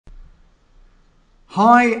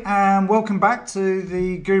Hi, and welcome back to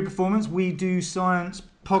the Guru Performance We Do Science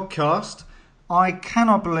podcast. I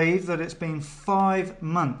cannot believe that it's been 5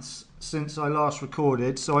 months since I last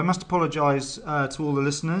recorded, so I must apologise to all the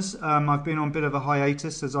listeners. I've been on a bit of a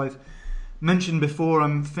hiatus, as I've mentioned before.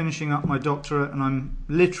 I'm finishing up my doctorate, and I'm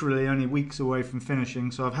literally only weeks away from finishing,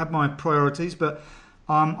 so I've had my priorities, but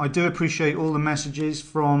I do appreciate all the messages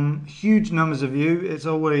from huge numbers of you. It's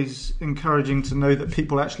always encouraging to know that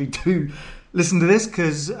people actually do listen to this,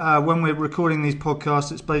 because when we're recording these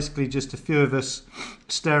podcasts, it's basically just a few of us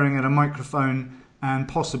staring at a microphone and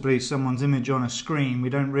possibly someone's image on a screen. We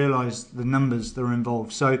don't realise the numbers that are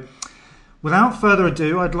involved. So without further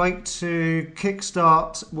ado, I'd like to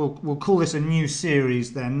kickstart, we'll call this a new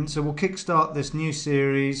series then. So we'll kickstart this new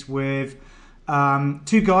series with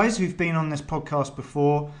two guys who've been on this podcast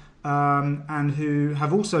before, and who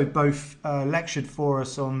have also both lectured for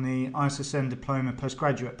us on the ISSN Diploma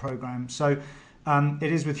Postgraduate Programme. So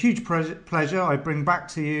it is with huge pleasure I bring back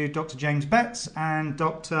to you Dr. James Betts and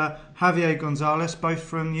Dr. Javier Gonzalez, both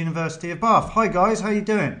from University of Bath. Hi guys, how are you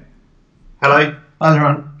doing? Hello. Hi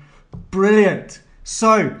everyone. Brilliant.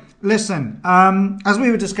 So listen, as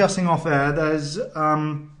we were discussing off air, there's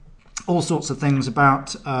all sorts of things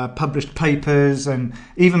about published papers and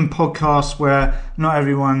even podcasts where not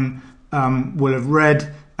everyone will have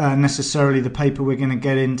read necessarily the paper we're going to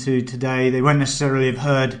get into today. They won't necessarily have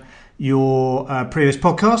heard your previous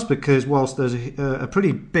podcast, because whilst there's a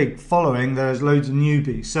pretty big following, there's loads of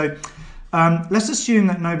newbies. So let's assume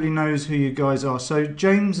that nobody knows who you guys are. So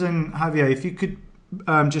James and Javier, if you could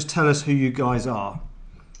just tell us who you guys are.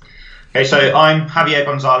 Okay, so I'm Javier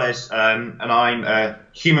Gonzalez, and I'm a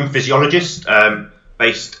human physiologist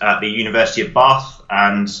based at the University of Bath,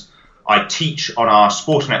 and I teach on our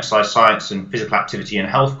sport and exercise science and physical activity and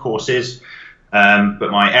health courses,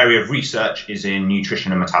 but my area of research is in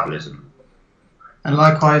nutrition and metabolism. And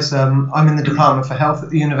likewise, I'm in the Department for Health at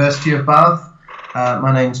the University of Bath.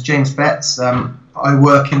 My name's James Betts. I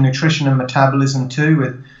work in nutrition and metabolism too,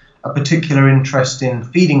 with a particular interest in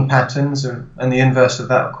feeding patterns, and the inverse of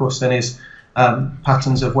that, of course, then is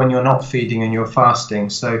patterns of when you're not feeding and you're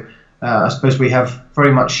fasting. So I suppose we have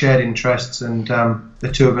very much shared interests, and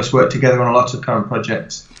the two of us work together on a lot of current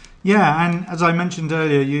projects. Yeah, and as I mentioned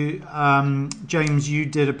earlier, you, James, you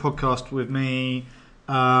did a podcast with me,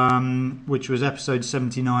 which was episode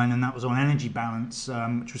 79, and that was on energy balance,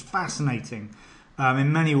 which was fascinating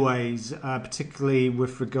in many ways, particularly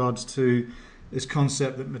with regards to this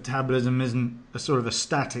concept that metabolism isn't a sort of a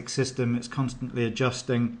static system. It's constantly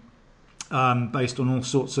adjusting based on all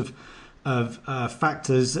sorts of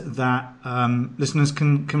factors that listeners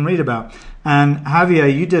can read about. And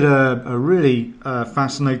Javier, you did a really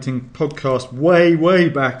fascinating podcast way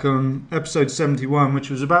back on episode 71, which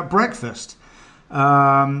was about breakfast.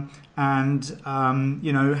 And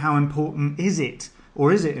you know, how important is it?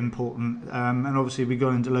 Or is it important? And obviously we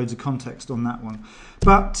got into loads of context on that one.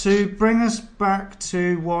 But to bring us back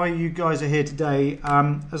to why you guys are here today,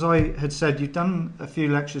 as I had said, you've done a few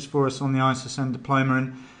lectures for us on the ISSN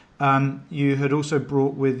Diploma, and you had also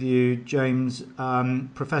brought with you, James,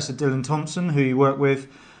 Professor Dylan Thompson, who you work with,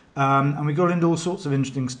 and we got into all sorts of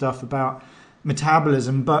interesting stuff about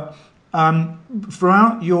metabolism. But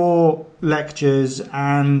throughout your lectures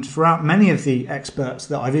and throughout many of the experts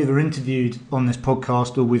that I've either interviewed on this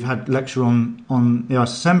podcast or we've had lecture on the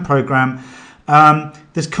ISSN program,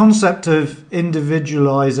 this concept of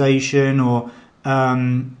individualization or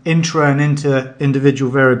intra and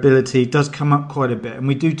inter-individual variability does come up quite a bit. And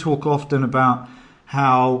we do talk often about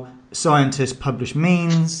how scientists publish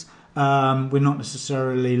means. We're not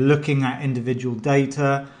necessarily looking at individual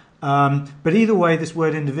data. But either way, this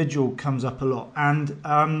word individual comes up a lot.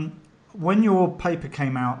 And when your paper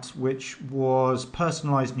came out, which was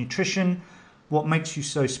personalized nutrition, what makes you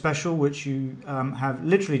so special, which you have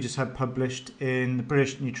literally just had published in the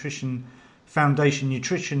British Nutrition Foundation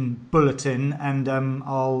Nutrition Bulletin, and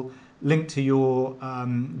I'll link to your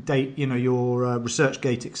date, you know, your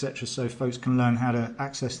ResearchGate, etc., so folks can learn how to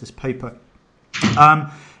access this paper.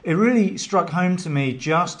 It really struck home to me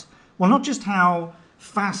not just how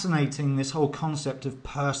fascinating this whole concept of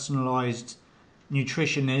personalized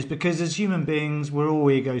nutrition is, because as human beings we're all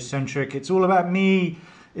egocentric. It's all about me,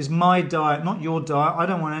 is my diet, not your diet. I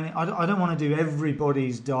don't want to do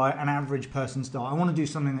everybody's diet, an average person's diet. I want to do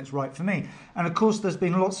something that's right for me. And of course there's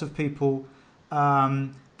been lots of people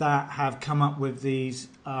that have come up with these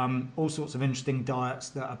all sorts of interesting diets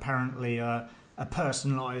that apparently are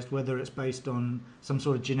personalized, whether it's based on some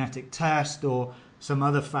sort of genetic test or some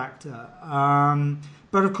other factor.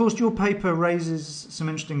 But of course your paper raises some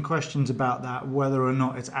interesting questions about that, whether or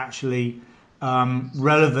not it's actually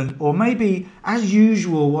relevant, or maybe as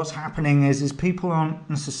usual what's happening is people aren't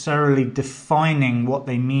necessarily defining what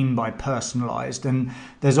they mean by personalized, and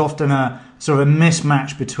there's often a sort of a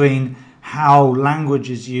mismatch between how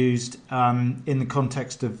language is used in the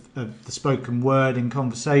context of the spoken word in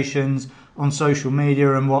conversations on social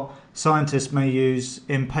media and what scientists may use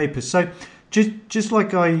in papers. So just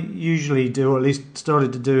like I usually do, or at least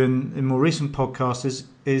started to do in more recent podcasts,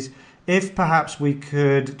 is if perhaps we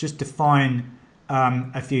could just define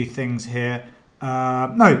a few things here.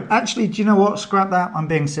 No, actually, do you know what? Scrap that. I'm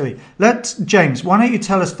being silly. James, why don't you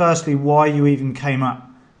tell us firstly why you even came up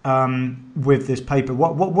with this paper?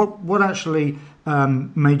 What actually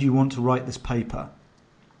made you want to write this paper?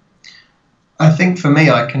 I think for me,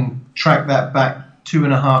 I can track that back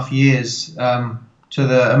 2.5 years to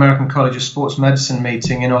the American College of Sports Medicine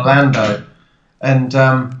meeting in Orlando, and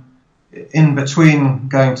in between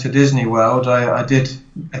going to Disney World, I did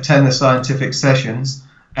attend the scientific sessions,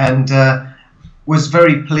 and was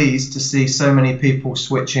very pleased to see so many people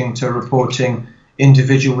switching to reporting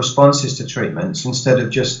individual responses to treatments instead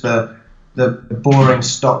of just the boring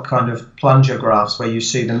stock kind of plunger graphs where you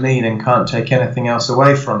see the mean and can't take anything else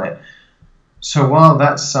away from it. So while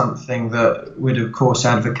that's something that we'd of course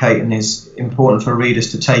advocate and is important for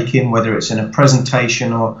readers to take in, whether it's in a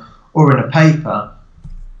presentation or in a paper,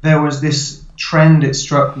 there was this trend, it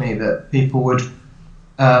struck me, that people would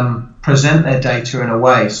present their data in a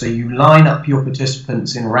way. So you line up your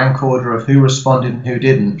participants in rank order of who responded and who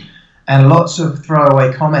didn't, and lots of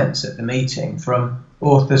throwaway comments at the meeting from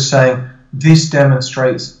authors saying, this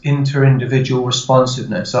demonstrates inter-individual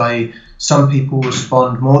responsiveness, i.e. some people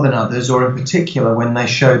respond more than others, or in particular when they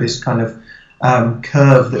show this kind of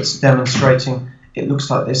curve that's demonstrating it looks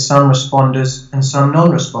like there's some responders and some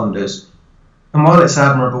non-responders. And while it's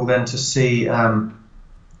admirable then to see the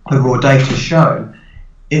raw data shown,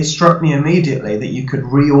 it struck me immediately that you could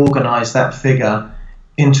reorganize that figure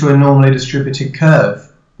into a normally distributed curve,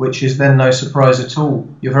 which is then no surprise at all.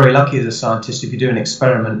 You're very lucky as a scientist if you do an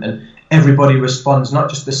experiment and everybody responds not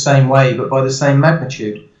just the same way, but by the same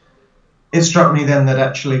magnitude. It struck me then that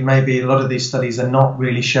actually maybe a lot of these studies are not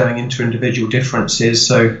really showing inter-individual differences.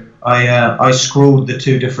 So I scrawled the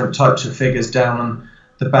two different types of figures down on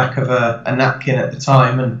the back of a napkin at the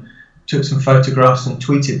time and took some photographs and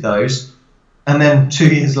tweeted those. And then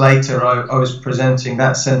 2 years later, I was presenting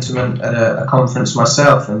that sentiment at a conference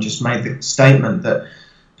myself and just made the statement that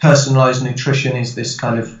personalized nutrition is this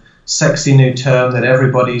kind of sexy new term that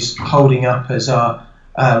everybody's holding up as our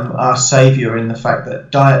savior, in the fact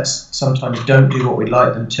that diets sometimes don't do what we'd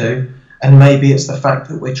like them to, and maybe it's the fact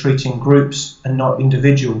that we're treating groups and not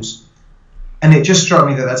individuals. And it just struck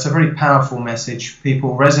me that that's a very powerful message.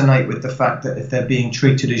 People resonate with the fact that if they're being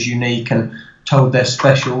treated as unique and told they're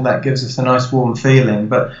special, that gives us a nice warm feeling.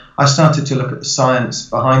 But I started to look at the science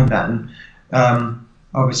behind that, and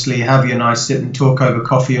obviously Javier and I sit and talk over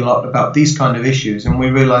coffee a lot about these kind of issues, and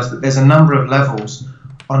we realise that there's a number of levels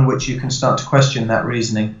on which you can start to question that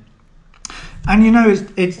reasoning. And you know,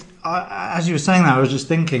 it's as you were saying that, I was just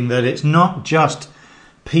thinking that it's not just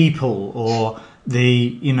people or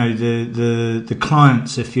the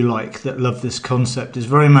clients, if you like, that love this concept. It's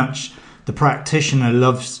very much the practitioner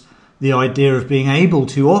loves the idea of being able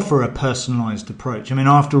to offer a personalised approach. I mean,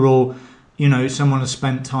 after all, you know, someone has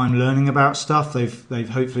spent time learning about stuff. They've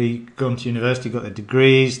hopefully gone to university, got their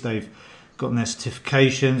degrees, they've gotten their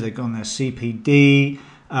certifications, they've gotten their CPD.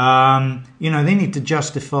 They need to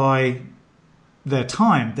justify their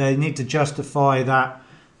time. They need to justify that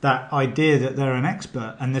idea that they're an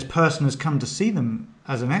expert, and this person has come to see them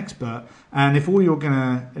as an expert. And if all you're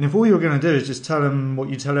gonna do is just tell them what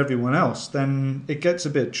you tell everyone else, then it gets a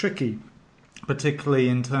bit tricky, particularly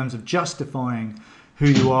in terms of justifying who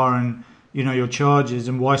you are and your charges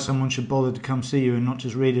and why someone should bother to come see you and not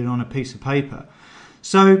just read it on a piece of paper.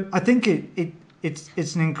 So I think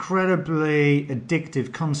it's an incredibly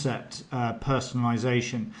addictive concept,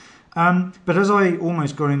 personalization. But as I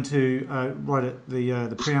almost got into right at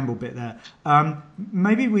the preamble bit there,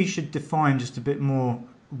 maybe we should define just a bit more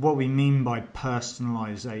what we mean by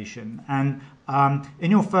personalization. And in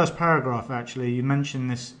your first paragraph, actually, you mentioned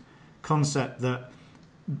this concept that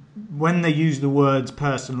when they use the words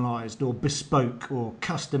personalized or bespoke or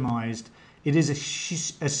customized, it is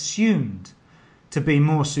assumed to be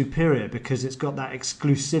more superior because it's got that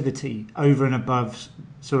exclusivity over and above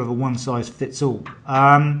sort of a one-size-fits-all.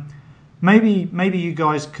 Maybe you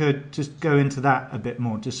guys could just go into that a bit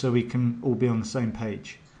more, just so we can all be on the same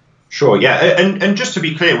page. Sure, yeah. And just to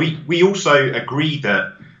be clear, we also agree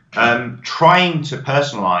that trying to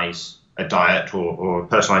personalise a diet or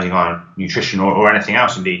personalising our nutrition or anything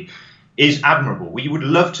else indeed is admirable. We would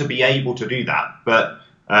love to be able to do that, but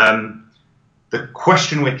the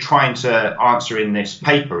question we're trying to answer in this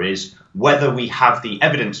paper is whether we have the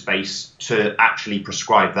evidence base to actually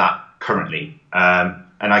prescribe that currently.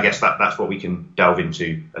 And I guess that's what we can delve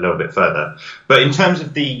into a little bit further. But in terms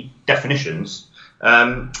of the definitions,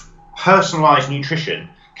 personalized nutrition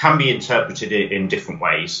can be interpreted in different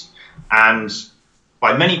ways. And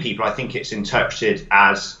by many people, I think it's interpreted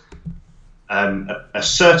as a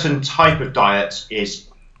certain type of diet is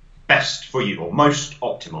best for you or most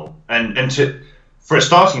optimal. And for a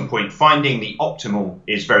starting point, finding the optimal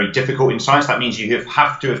is very difficult in science. That means you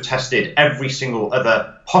have to have tested every single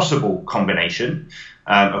other possible combination,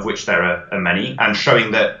 of which there are many, and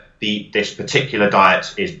showing that this particular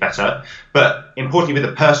diet is better. But importantly, with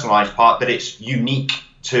the personalized part, that it's unique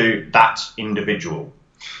to that individual.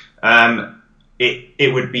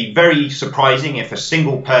 It would be very surprising if a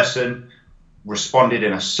single person responded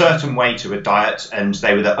in a certain way to a diet and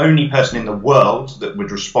they were the only person in the world that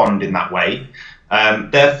would respond in that way.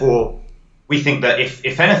 Therefore, we think that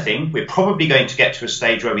if anything, we're probably going to get to a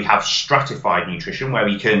stage where we have stratified nutrition, where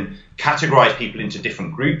we can categorize people into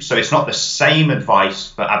different groups. So it's not the same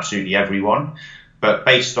advice for absolutely everyone, but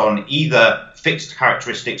based on either fixed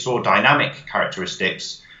characteristics or dynamic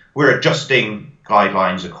characteristics, we're adjusting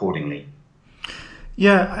guidelines accordingly.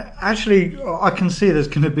 Yeah, actually, I can see there's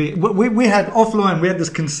going to be. We had offline. We had this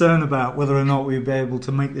concern about whether or not we'd be able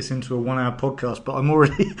to make this into a 1-hour podcast. But I'm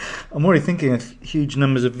already thinking of huge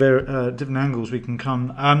numbers of different angles we can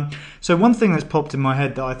come. So one thing that's popped in my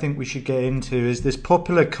head that I think we should get into is this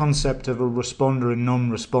popular concept of a responder and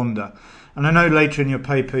non-responder. And I know later in your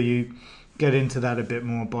paper you get into that a bit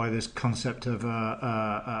more by this concept of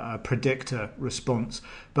a predictor response.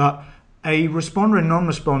 But a responder and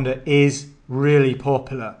non-responder is really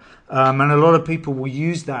popular, and a lot of people will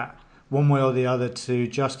use that one way or the other to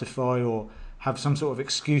justify or have some sort of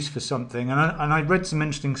excuse for something. And I read some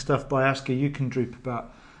interesting stuff by Asker Ukendrup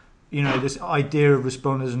about, this idea of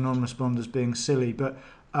responders and non-responders being silly. But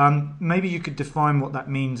maybe you could define what that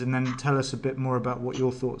means and then tell us a bit more about what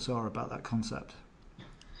your thoughts are about that concept.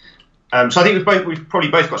 So I think we've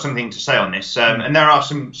probably both got something to say on this, and there are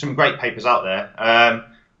some great papers out there.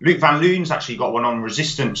 Luc van Loon's actually got one on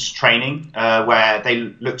resistance training, where they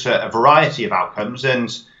looked at a variety of outcomes.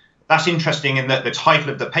 And that's interesting in that the title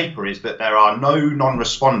of the paper is that there are no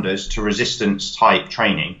non-responders to resistance type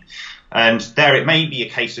training. And there it may be a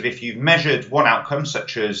case of if you've measured one outcome,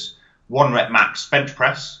 such as 1 rep max bench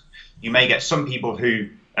press, you may get some people who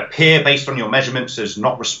appear based on your measurements as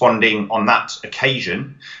not responding on that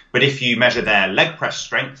occasion. But if you measure their leg press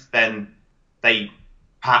strength, then they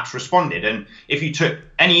perhaps responded. And if you took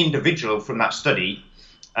any individual from that study,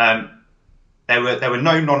 there were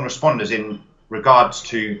no non-responders in regards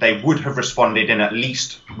to they would have responded in at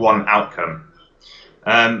least one outcome.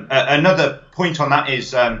 Another point on that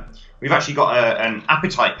is we've actually got an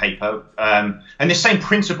appetite paper, and this same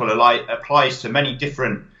principle applies to many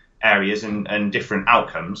different areas and different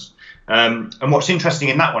outcomes. And what's interesting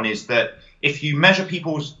in that one is that if you measure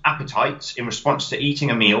people's appetites in response to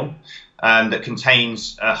eating a meal that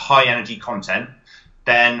contains a high energy content,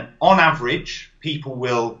 then on average, people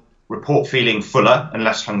will report feeling fuller and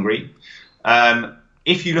less hungry.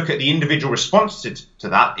 If you look at the individual response to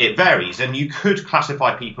that, it varies, and you could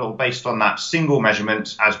classify people based on that single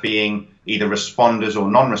measurement as being either responders or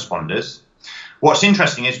non-responders. What's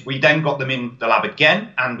interesting is we then got them in the lab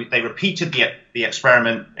again, and they repeated the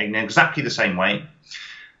experiment in exactly the same way.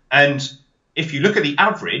 And if you look at the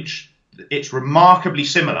average, it's remarkably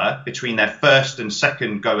similar between their first and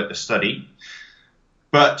second go at the study.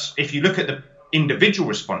 But if you look at the individual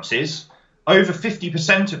responses, over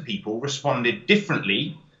 50% of people responded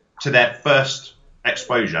differently to their first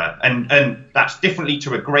exposure. And that's differently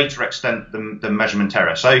to a greater extent than measurement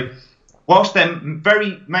error. So whilst there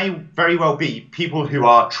may very well be people who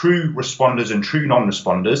are true responders and true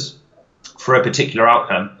non-responders for a particular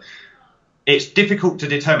outcome, it's difficult to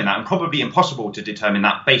determine that, and probably impossible to determine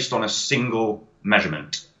that based on a single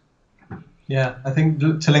measurement. Yeah, I think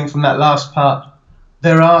to link from that last part,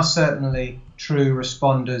 there are certainly true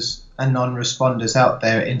responders and non-responders out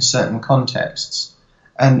there in certain contexts.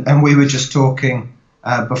 And we were just talking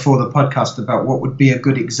before the podcast about what would be a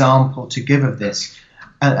good example to give of this.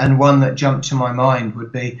 And one that jumped to my mind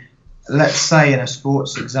would be, let's say in a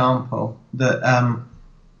sports example that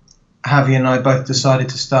Javier and I both decided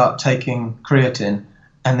to start taking creatine,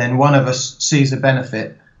 and then one of us sees a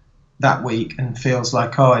benefit that week and feels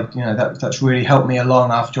like, that's really helped me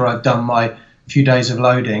along after I've done my few days of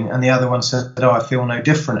loading, and the other one said, I feel no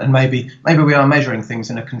different. And maybe we are measuring things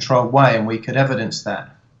in a controlled way and we could evidence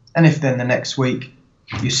that. And if then the next week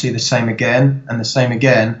you see the same again and the same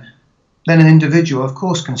again, then an individual, of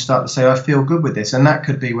course, can start to say, I feel good with this. And that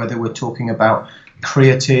could be whether we're talking about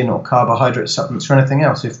creatine or carbohydrate supplements or anything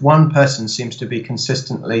else. If one person seems to be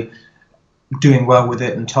consistently doing well with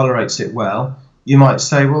it and tolerates it well, you might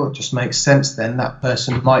say, well, it just makes sense then. That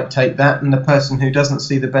person might take that, and the person who doesn't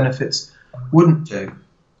see the benefits wouldn't do.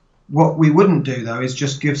 What we wouldn't do, though, is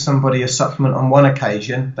just give somebody a supplement on one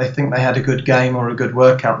occasion. They think they had a good game or a good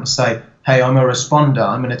workout and say, hey, I'm a responder.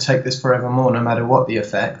 I'm going to take this forevermore, no matter what the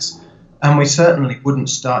effects. And we certainly wouldn't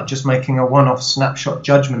start just making a one-off snapshot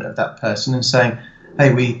judgment of that person and saying,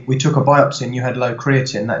 hey, we took a biopsy and you had low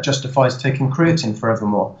creatine. That justifies taking creatine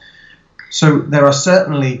forevermore. So there are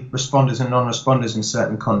certainly responders and non-responders in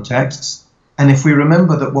certain contexts. And if we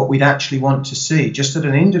remember that what we'd actually want to see, just at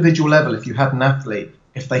an individual level, if you had an athlete,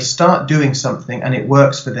 if they start doing something and it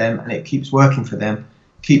works for them and it keeps working for them,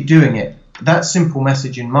 keep doing it. That simple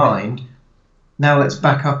message in mind. Now let's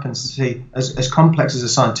back up and see, as complex as a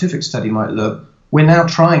scientific study might look, we're now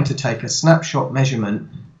trying to take a snapshot measurement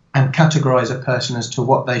and categorize a person as to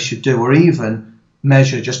what they should do, or even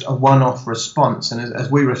measure just a one-off response. And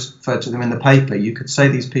as we refer to them in the paper, you could say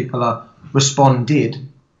these people are responded,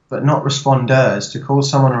 but not responders. To call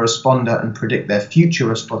someone a responder and predict their future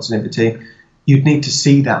responsivity, you'd need to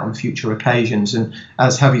see that on future occasions. And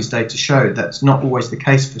as Javi's data showed, that's not always the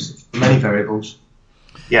case for many variables.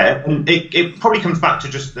 Yeah, and it probably comes back to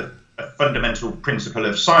just a fundamental principle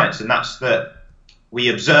of science, and that's that we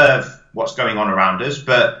observe what's going on around us,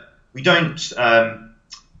 but we don't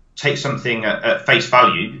take something at face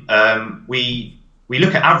value. We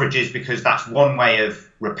look at averages because that's one way of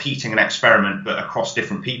repeating an experiment, but across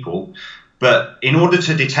different people. But in order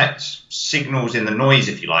to detect signals in the noise,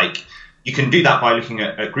 if you like, you can do that by looking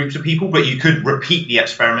at groups of people, but you could repeat the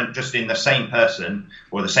experiment just in the same person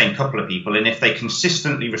or the same couple of people. And if they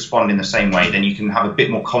consistently respond in the same way, then you can have a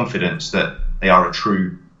bit more confidence that they are a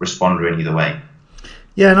true responder in either way.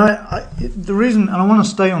 Yeah, and the reason, and I want to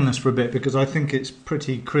stay on this for a bit because I think it's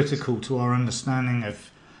pretty critical to our understanding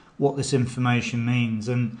of what this information means.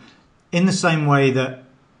 And in the same way that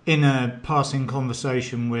in a passing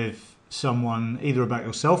conversation with someone, either about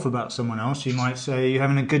yourself or about someone else, you might say you're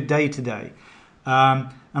having a good day today,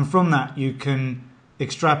 and from that you can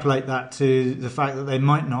extrapolate that to the fact that they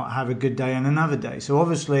might not have a good day on another day. So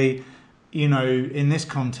obviously, in this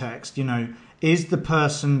context, is the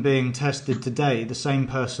person being tested today the same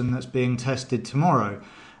person that's being tested tomorrow?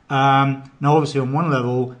 Now obviously on one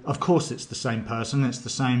level, of course it's the same person, it's the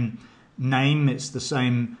same name, it's the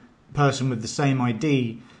same person with the same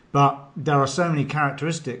ID. But there are so many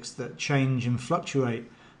characteristics that change and fluctuate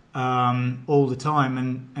all the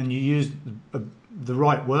time. And you use the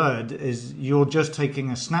right word, is you're just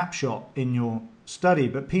taking a snapshot in your study.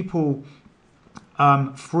 But people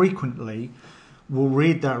frequently will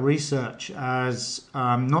read that research as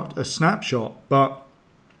not a snapshot, but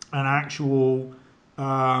an actual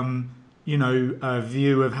a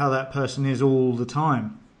view of how that person is all the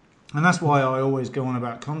time. And that's why I always go on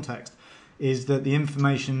about context, is that the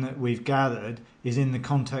information that we've gathered is in the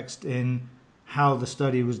context in how the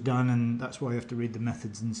study was done, and that's why you have to read the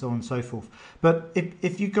methods and so on and so forth. But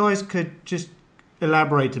if you guys could just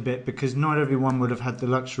elaborate a bit, because not everyone would have had the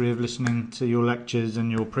luxury of listening to your lectures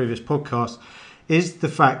and your previous podcasts, is the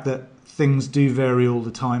fact that things do vary all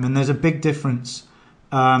the time, and there's a big difference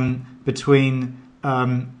between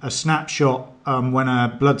a snapshot when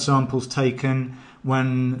a blood sample's taken,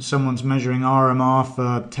 when someone's measuring RMR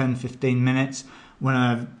for 10-15 minutes, when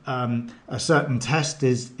a certain test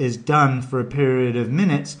is done for a period of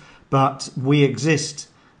minutes, but we exist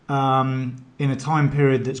in a time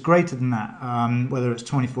period that's greater than that, whether it's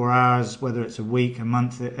 24 hours, whether it's a week, a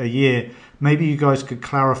month, a year. Maybe you guys could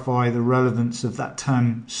clarify the relevance of that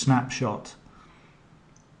term snapshot.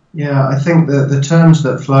 Yeah, I think that the terms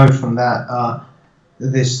that flow from that are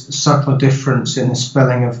this subtle difference in the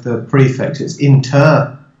spelling of the prefix. It's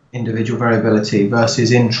inter-individual variability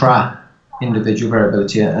versus intra-individual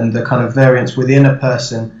variability, and the kind of variance within a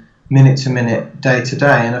person minute to minute, day to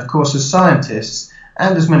day. And of course, as scientists,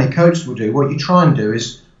 and as many coaches will do, what you try and do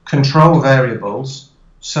is control variables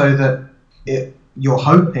so that you're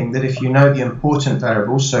hoping that if you know the important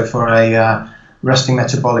variables, so for a resting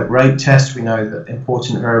metabolic rate test, we know that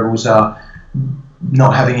important variables are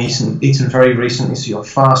not having eaten very recently, so your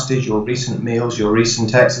fasted, your recent meals, your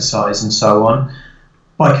recent exercise, and so on.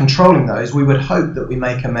 By controlling those, we would hope that we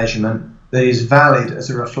make a measurement that is valid as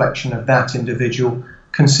a reflection of that individual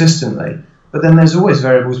consistently. But then there's always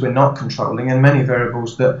variables we're not controlling, and many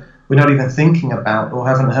variables that we're not even thinking about or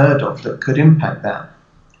haven't heard of that could impact that.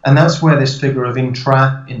 And that's where this figure of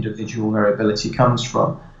intra-individual variability comes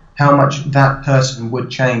from. how much that person would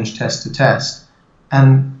change test to test.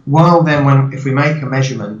 And while then, if we make a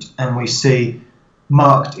measurement and we see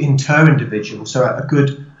marked inter-individual, so a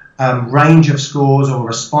good range of scores or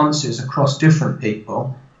responses across different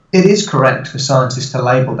people, it is correct for scientists to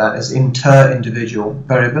label that as inter-individual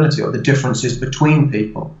variability, or the differences between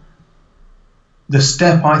people. The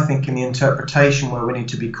step, I think, in the interpretation where we need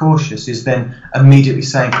to be cautious is then immediately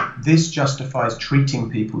saying this justifies treating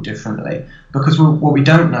people differently, because what we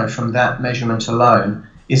don't know from that measurement alone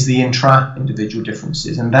is the intra-individual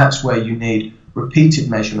differences, and that's where you need repeated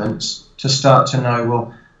measurements to start to know,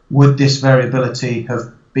 well, would this variability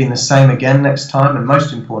have been the same again next time? And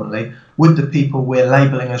most importantly, would the people we're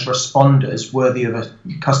labelling as responders worthy of a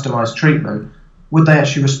customised treatment, would they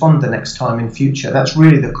actually respond the next time in future? That's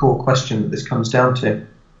really the core question that this comes down to.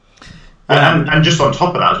 And just on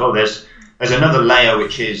top of that as well, there's another layer,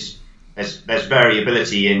 which is there's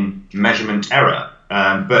variability in measurement error.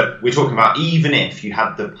 But we're talking about, even if you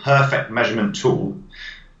had the perfect measurement tool,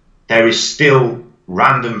 there is still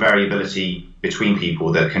random variability between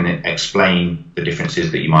people that can explain the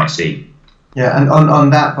differences that you might see. Yeah, and on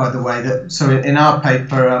that, by the way, so in our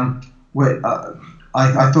paper,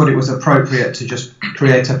 I thought it was appropriate to just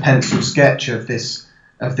create a pencil sketch of this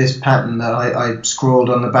pattern that I scrawled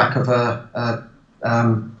on the back of a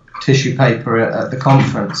tissue paper at the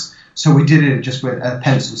conference. So we did it just with a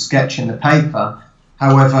pencil sketch in the paper.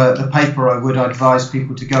 However, the paper I would advise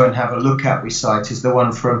people to go and have a look at, we cite, is the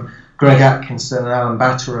one from Greg Atkinson and Alan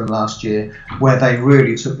Batteram last year, where they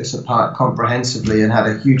really took this apart comprehensively and had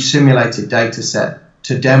a huge simulated data set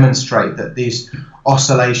to demonstrate that these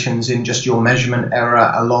oscillations in just your measurement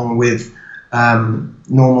error, along with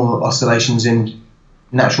normal oscillations in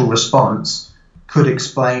natural response, could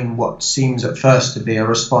explain what seems at first to be a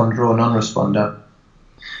responder or non-responder.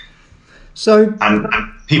 So, and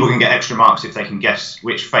people can get extra marks if they can guess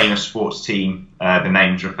which famous sports team the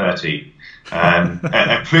names refer to.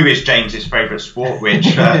 A clue is James's favourite sport, which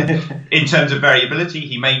in terms of variability,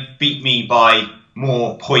 he may beat me by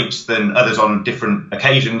more points than others on different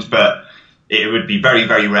occasions, but it would be very,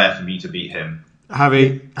 very rare for me to beat him.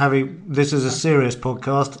 Javi, this is a serious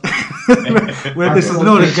podcast. Where this is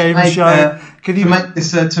not a game show. Can you make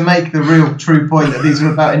this to make the real true point that these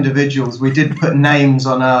are about individuals? We did put names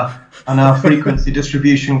on our frequency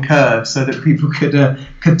distribution curve so that people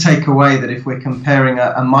could take away that if we're comparing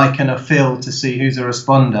a Mike and a Phil to see who's a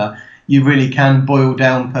responder, you really can boil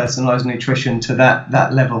down personalised nutrition to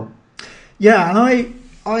that level. Yeah, and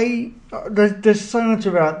I there's so much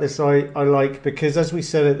about this I like, because as we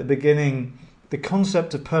said at the beginning, the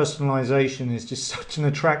concept of personalisation is just such an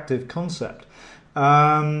attractive concept.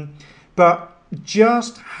 But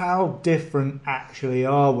just how different actually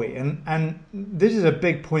are we? And this is a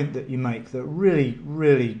big point that you make that really,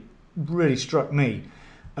 really, really struck me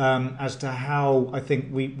as to how I think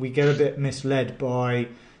we get a bit misled by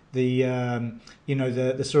the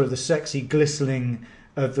the sort of the sexy glistening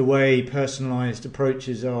of the way personalised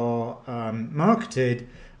approaches are marketed,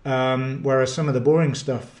 whereas some of the boring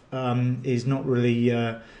stuff is not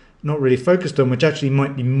really focused on, which actually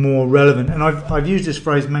might be more relevant. And I've used this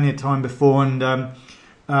phrase many a time before, and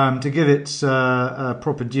to give it a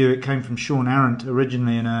proper due, it came from Sean Arendt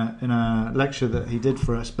originally in a lecture that he did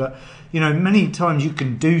for us. But many times you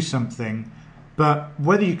can do something, but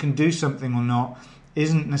whether you can do something or not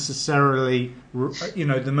isn't necessarily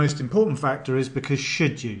the most important factor, is because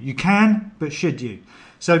should you? You can, but should you?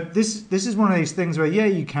 So this is one of these things where, yeah,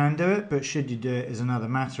 you can do it, but should you do it is another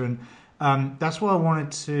matter. And that's why I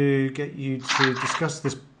wanted to get you to discuss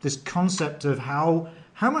this concept of how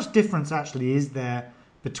much difference actually is there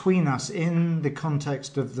between us in the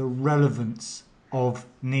context of the relevance of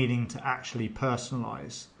needing to actually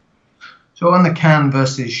personalise. So on the can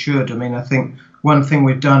versus should, I think one thing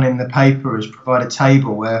we've done in the paper is provide a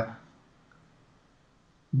table where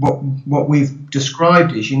what we've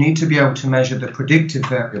described is you need to be able to measure the predictive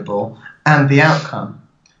variable and the outcome.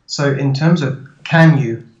 So in terms of can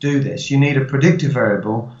you do this, you need a predictive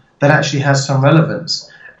variable that actually has some relevance.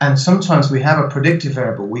 And sometimes we have a predictive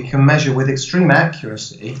variable we can measure with extreme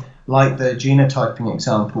accuracy, like the genotyping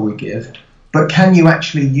example we give, but can you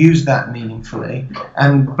actually use that meaningfully?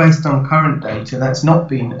 And based on current data, that's not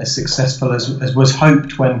been as successful as was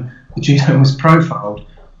hoped when the genome was profiled.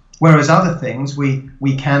 Whereas other things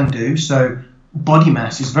we can do. So body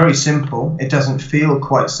mass is very simple. It doesn't feel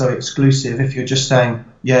quite so exclusive if you're just saying,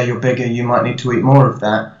 yeah, you're bigger, you might need to eat more of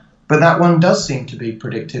that. But that one does seem to be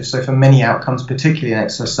predictive. So for many outcomes, particularly in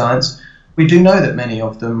exercise science, we do know that many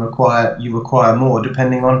of them require more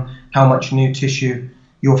depending on how much new tissue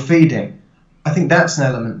you're feeding. I think that's an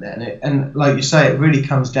element then. And like you say, it really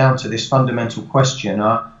comes down to this fundamental question.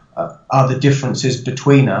 Are are the differences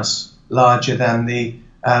between us larger than the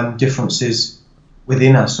differences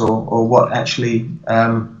within us, or what actually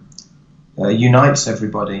unites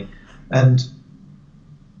everybody? And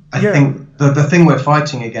I think the thing we're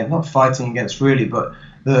fighting against, not fighting against really, but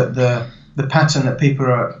the pattern that people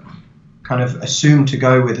are kind of assumed to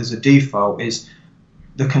go with as a default is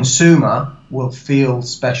the consumer will feel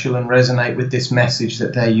special and resonate with this message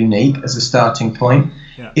that they're unique as a starting point.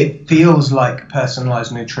 Yeah. It feels like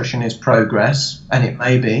personalized nutrition is progress, and it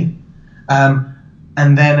may be.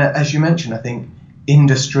 And then, as you mentioned, I think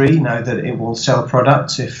industry know that it will sell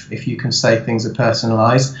products if you can say things are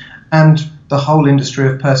personalized, and the whole industry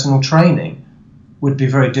of personal training would be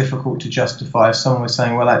very difficult to justify if someone was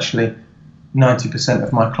saying, well, actually 90%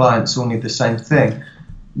 of my clients all need the same thing.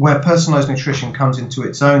 Where personalized nutrition comes into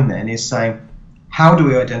its own then is saying, how do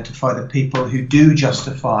we identify the people who do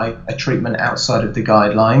justify a treatment outside of the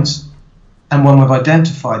guidelines? And when we've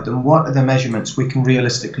identified them, what are the measurements we can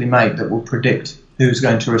realistically make that will predict who's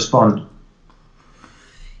going to respond?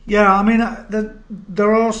 Yeah, I mean,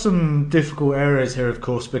 there are some difficult areas here, of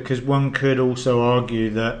course, because one could also argue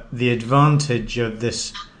that the advantage of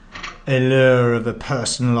this allure of a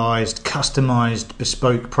personalised, customised,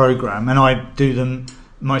 bespoke program, and I do them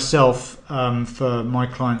myself for my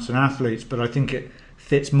clients and athletes, but I think it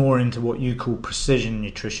fits more into what you call precision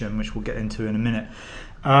nutrition, which we'll get into in a minute.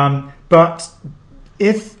 But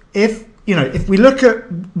if we look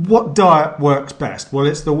at what diet works best, well,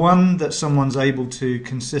 it's the one that someone's able to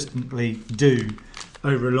consistently do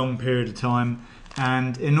over a long period of time.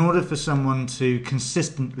 And in order for someone to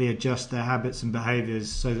consistently adjust their habits and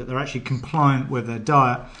behaviours so that they're actually compliant with their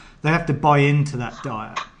diet, they have to buy into that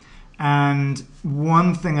diet. And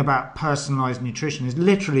one thing about personalised nutrition is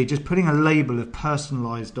literally just putting a label of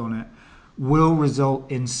personalised on it will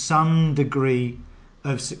result in some degree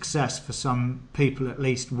of success for some people, at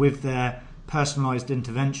least, with their personalised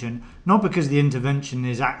intervention. Not because the intervention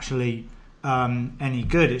is actually any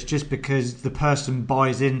good, it's just because the person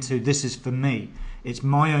buys into, this is for me, it's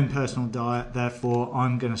my own personal diet, therefore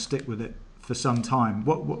I'm going to stick with it for some time.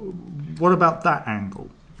 What about that angle?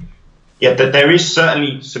 Yeah, there is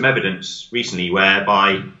certainly some evidence recently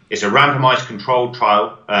whereby it's a randomised controlled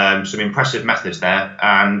trial, some impressive methods there,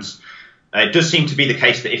 and it does seem to be the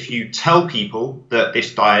case that if you tell people that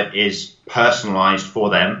this diet is personalised for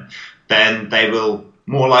them, then they will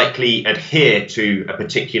more likely adhere to a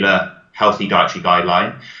particular healthy dietary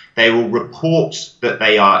guideline. They will report that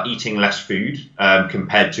they are eating less food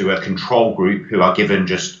compared to a control group who are given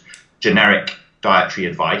just generic dietary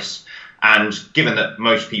advice. And given that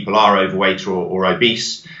most people are overweight or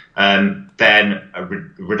obese, then a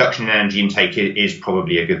reduction in energy intake is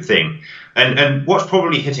probably a good thing. And what's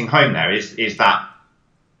probably hitting home there is that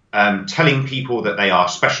telling people that they are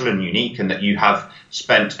special and unique and that you have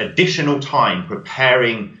spent additional time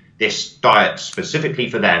preparing this diet specifically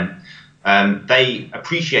for them, they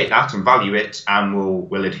appreciate that and value it and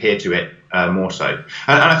will adhere to it more so.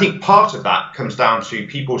 And I think part of that comes down to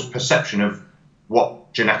people's perception of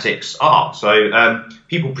what genetics are. So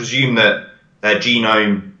people presume that their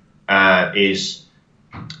genome is,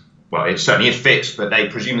 well, it certainly is fixed, but they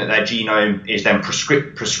presume that their genome is then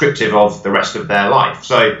prescriptive of the rest of their life.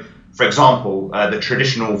 So, for example, the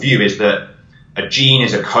traditional view is that a gene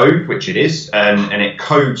is a code, which it is, and it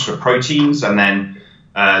codes for proteins, and then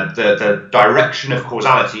the direction of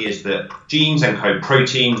causality is that genes encode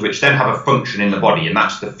proteins, which then have a function in the body, and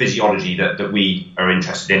that's the physiology that we are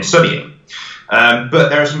interested in studying. But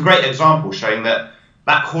there are some great examples showing that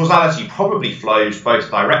causality probably flows both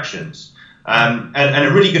directions. And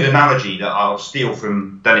a really good analogy that I'll steal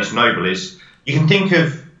from Dennis Noble is you can think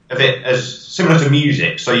of it as similar to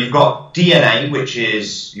music. So you've got DNA, which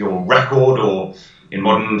is your record, or in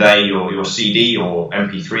modern day, your CD or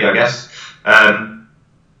MP3, I guess.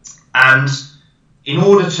 And in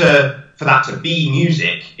order for that to be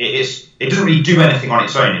music, it doesn't really do anything on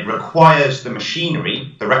its own. It requires the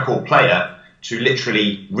machinery, the record player, to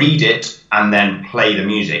literally read it and then play the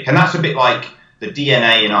music. And that's a bit like the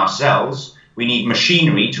DNA in our cells. We need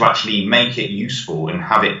machinery to actually make it useful and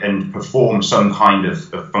have it and perform some kind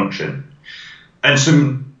of function. And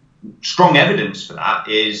some strong evidence for that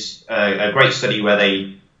is a great study where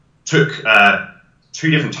they took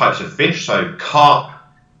two different types of fish, so carp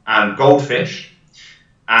and goldfish,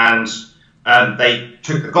 and they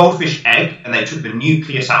took the goldfish egg and they took the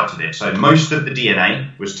nucleus out of it. So most of the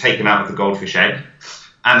DNA was taken out of the goldfish egg,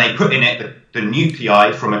 and they put in it the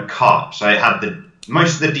nuclei from a carp. So it had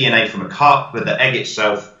most of the DNA from a carp, but the egg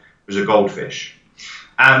itself was a goldfish.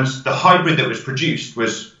 And the hybrid that was produced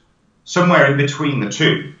was somewhere in between the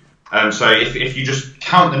two. So if you just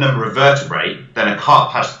count the number of vertebrae, then a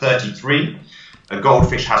carp has 33, a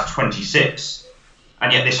goldfish has 26,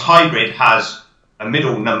 and yet this hybrid has a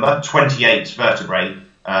middle number, 28 vertebrae.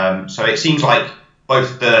 So it seems like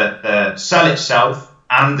both the cell itself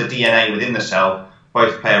and the DNA within the cell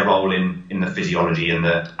both play a role in the physiology and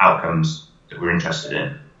the outcomes that we're interested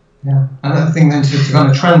in. Yeah, and I think then to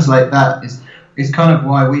kind of translate that is kind of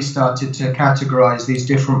why we started to categorize these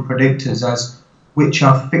different predictors as which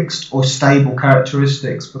are fixed or stable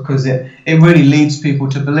characteristics, because it really leads people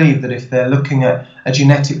to believe that if they're looking at a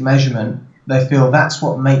genetic measurement, they feel that's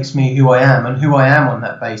what makes me who I am, and who I am on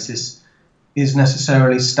that basis is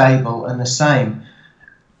necessarily stable and the same.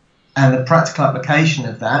 And the practical application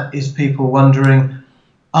of that is people wondering,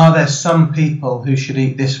 are there some people who should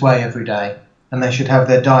eat this way every day and they should have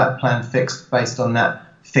their diet plan fixed based on that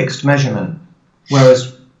fixed measurement?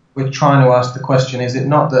 Whereas we're trying to ask the question, is it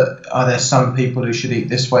not that are there some people who should eat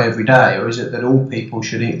this way every day, or is it that all people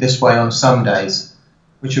should eat this way on some days?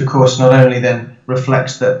 Which of course not only then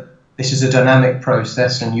reflects that this is a dynamic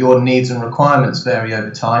process and your needs and requirements vary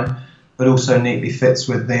over time, but also neatly fits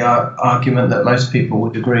with the argument that most people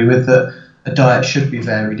would agree with, that a diet should be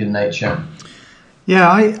varied in nature.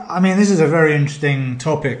 Yeah, I mean, this is a very interesting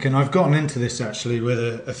topic, and I've gotten into this actually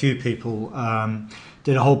with a few people.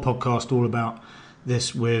 Did a whole podcast all about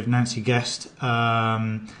this with Nancy Guest,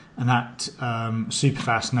 and that super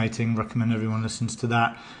fascinating. Recommend everyone listens to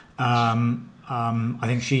that. I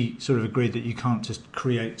think she sort of agreed that you can't just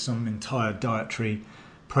create some entire dietary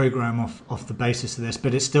program off the basis of this,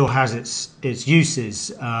 but it still has its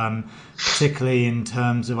uses, particularly in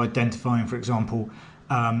terms of identifying, for example,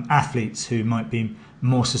 athletes who might be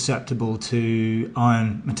more susceptible to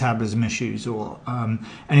iron metabolism issues, or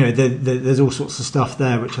anyway, there's all sorts of stuff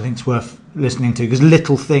there which I think is worth listening to, because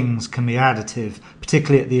little things can be additive,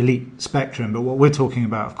 particularly at the elite spectrum. But what we're talking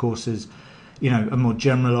about, of course, is a more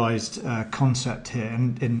generalized concept here,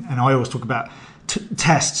 and I always talk about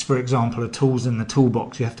tests, for example, are tools in the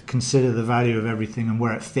toolbox. You have to consider the value of everything and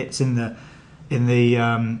where it fits in the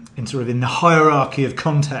hierarchy of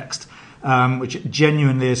context, which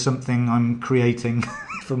genuinely is something I'm creating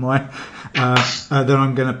for my that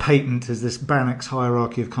I'm going to patent as this Banach's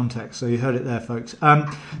hierarchy of context. So you heard it there, folks.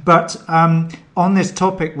 But on this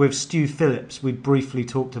topic with Stu Phillips, we briefly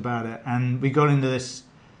talked about it, and we got into this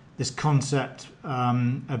concept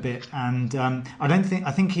a bit, and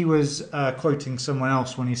I think he was quoting someone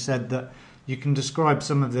else when he said that you can describe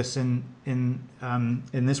some of this in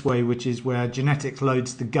this way, which is where genetics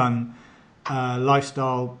loads the gun,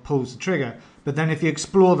 lifestyle pulls the trigger. But then if you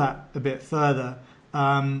explore that a bit further,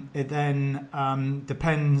 it then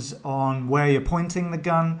depends on where you're pointing the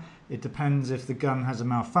gun. It depends if the gun has a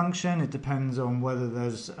malfunction. It depends on whether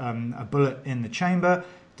there's a bullet in the chamber.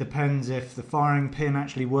 Depends if the firing pin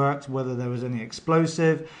actually worked, whether there was any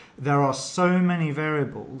explosive. There are so many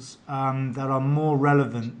variables that are more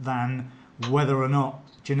relevant than whether or not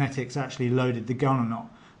genetics actually loaded the gun or not.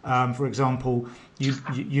 For example,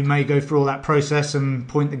 you may go through all that process and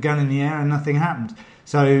point the gun in the air and nothing happened.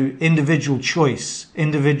 So individual choice,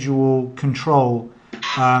 individual control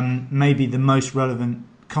may be the most relevant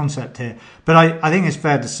concept here. But I think it's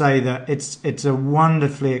fair to say that it's a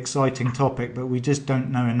wonderfully exciting topic, but we just don't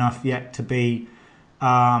know enough yet to be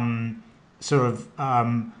like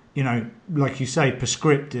you say,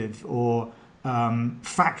 prescriptive or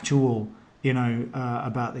factual,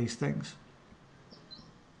 about these things.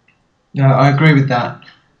 Yeah, I agree with that.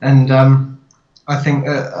 And I think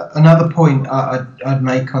another point I'd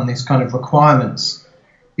make on this kind of requirements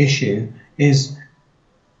issue is,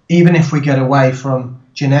 even if we get away from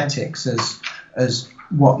genetics as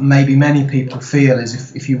what maybe many people feel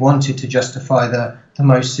is, if you wanted to justify the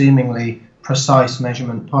most seemingly precise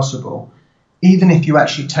measurement possible, even if you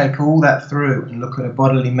actually take all that through and look at a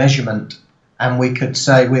bodily measurement, and we could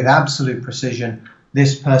say with absolute precision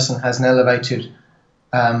this person has an elevated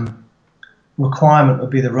requirement would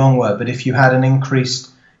be the wrong word, but if you had an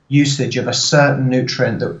increased usage of a certain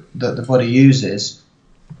nutrient that the body uses,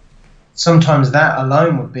 sometimes that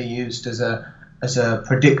alone would be used as a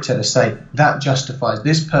predictor to say that justifies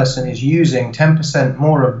this person is using 10%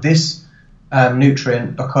 more of this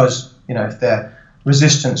nutrient, because if they're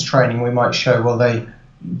resistance training, we might show, well,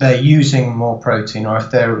 they're using more protein, or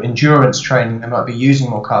if they're endurance training, they might be using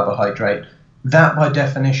more carbohydrate. That by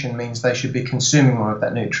definition means they should be consuming more of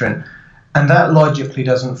that nutrient. And that logically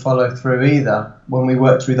doesn't follow through either. When we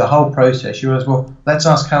work through the whole process, you realize, well, let's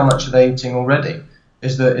ask how much are they eating already?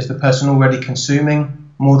 Is the person already consuming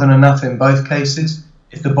more than enough in both cases?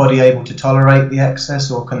 Is the body able to tolerate the excess,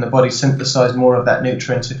 or can the body synthesize more of that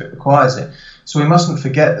nutrient if it requires it? So we mustn't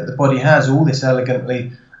forget that the body has all this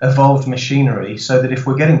elegantly evolved machinery so that if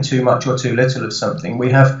we're getting too much or too little of something, we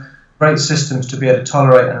have great systems to be able to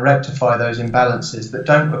tolerate and rectify those imbalances that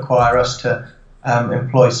don't require us to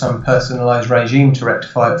employ some personalised regime to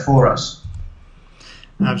rectify it for us.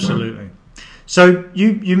 Absolutely. So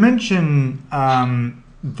you mentioned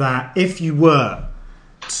that if you were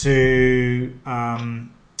to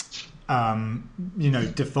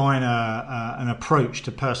define an approach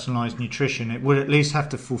to personalised nutrition, it would at least have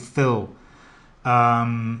to fulfil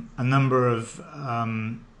a number of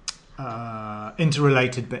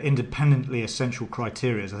interrelated but independently essential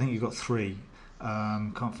criteria. I think you've got 3.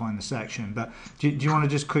 Can't find the section, but do you want to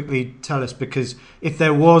just quickly tell us, because if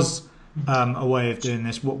there was a way of doing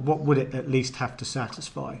this, what would it at least have to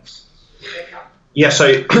satisfy? Yeah, so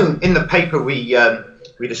in the paper we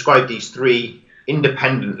described these 3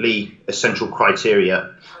 independently essential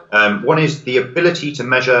criteria. One is the ability to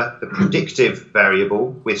measure the predictive variable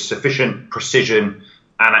with sufficient precision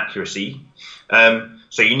and accuracy.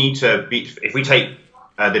 So you need to be, if we take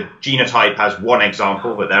the genotype as one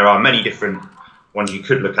example, but there are many different ones you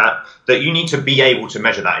could look at, that you need to be able to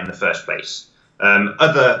measure that in the first place.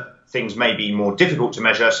 Other things may be more difficult to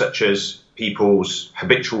measure, such as people's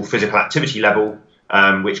habitual physical activity level,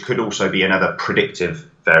 which could also be another predictive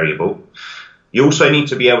variable. You also need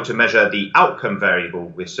to be able to measure the outcome variable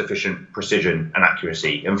with sufficient precision and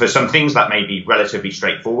accuracy. And for some things that may be relatively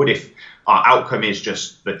straightforward. If our outcome is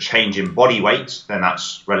just the change in body weight, then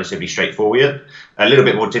that's relatively straightforward. A little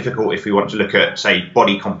bit more difficult if we want to look at, say,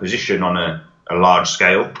 body composition on a large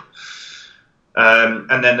scale.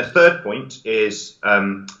 And then the third point is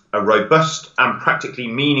a robust and practically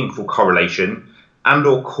meaningful correlation and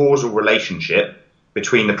or causal relationship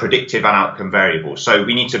between the predictive and outcome variables. So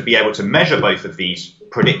we need to be able to measure both of these,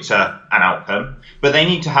 predictor and outcome, but they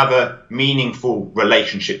need to have a meaningful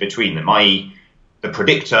relationship between them, i.e. the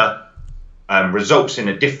predictor results in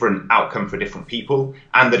a different outcome for different people,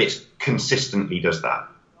 and that it consistently does that.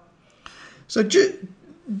 So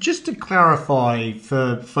just to clarify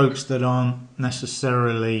for folks that aren't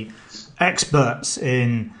necessarily experts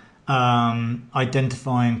in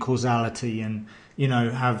identifying causality and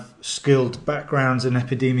have skilled backgrounds in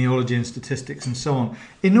epidemiology and statistics and so on.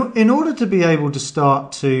 In order to be able to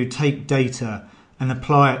start to take data and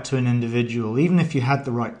apply it to an individual, even if you had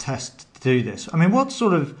the right test to do this, I mean, what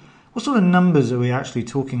sort of numbers are we actually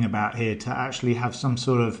talking about here to actually have some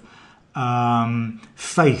sort of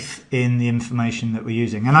faith in the information that we're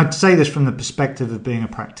using? And I'd say this from the perspective of being a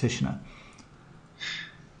practitioner.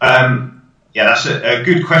 Yeah, that's a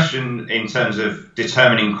good question in terms of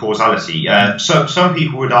determining causality. So some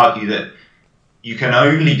people would argue that you can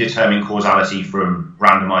only determine causality from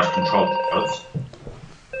randomized controlled trials.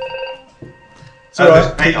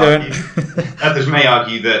 Others may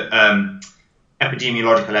argue that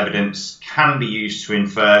epidemiological evidence can be used to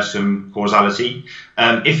infer some causality.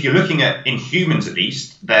 If you're looking at, in humans at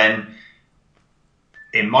least, then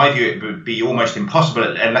in my view it would be almost impossible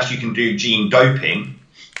unless you can do gene doping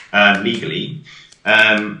legally,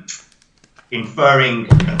 inferring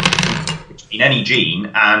between any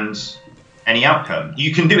gene and any outcome.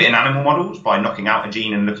 You can do it in animal models by knocking out a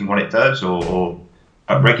gene and looking what it does, or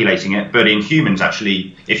upregulating it. But in humans,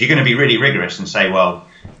 actually, if you're going to be really rigorous and say, well,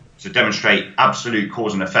 to demonstrate absolute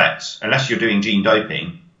cause and effect, unless you're doing gene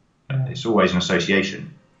doping, it's always an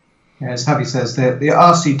association. Yeah, as Javi says, the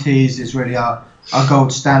RCTs is really our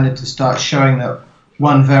gold standard to start showing that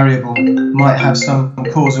one variable might have some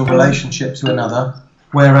causal relationship to another,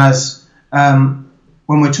 whereas when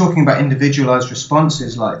we're talking about individualized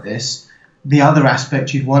responses like this, the other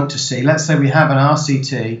aspect you'd want to see, let's say we have an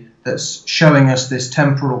RCT that's showing us this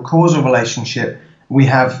temporal causal relationship, we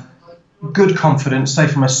have good confidence, say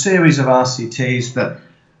from a series of RCTs, that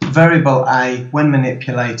variable A, when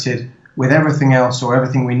manipulated with everything else or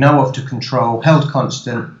everything we know of to control held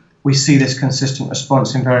constant, we see this consistent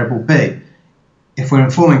response in variable B. If we're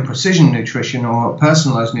informing precision nutrition or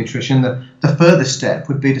personalized nutrition, the further step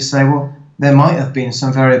would be to say, well, there might have been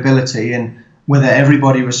some variability in whether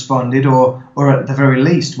everybody responded or at the very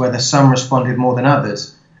least whether some responded more than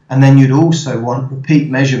others. And then you'd also want repeat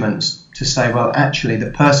measurements to say, well, actually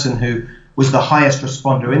the person who was the highest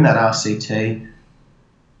responder in that RCT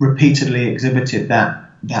repeatedly exhibited that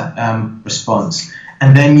response.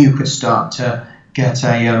 And then you could start to get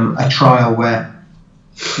a trial where,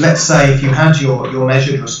 let's say if you had your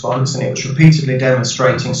measured response and it was repeatedly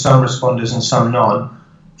demonstrating some responders and some non,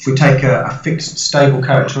 if we take a fixed stable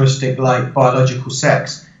characteristic like biological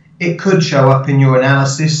sex, it could show up in your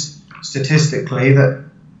analysis statistically that,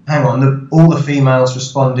 hang on, all the females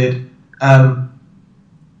responded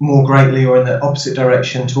more greatly or in the opposite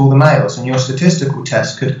direction to all the males, and your statistical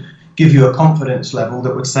test could give you a confidence level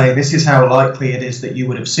that would say this is how likely it is that you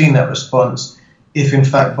would have seen that response if in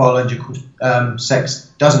fact biological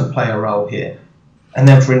sex doesn't play a role here. And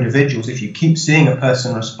then for individuals, if you keep seeing a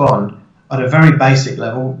person respond at a very basic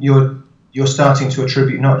level, you're starting to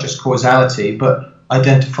attribute not just causality but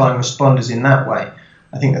identifying responders in that way.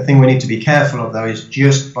 I think the thing we need to be careful of, though, is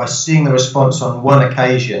just by seeing the response on one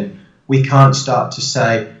occasion, we can't start to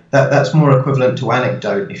say that that's more equivalent to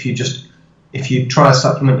anecdote. If you try to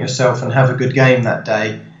supplement yourself and have a good game that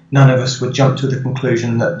day, none of us would jump to the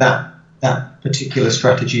conclusion that particular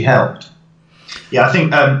strategy helped. Yeah, I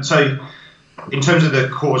think so. In terms of the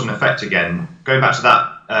cause and effect again, going back to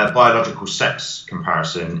that biological sex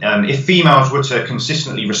comparison, if females were to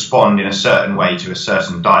consistently respond in a certain way to a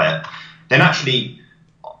certain diet, then actually,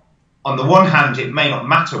 on the one hand, it may not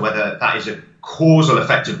matter whether that is a causal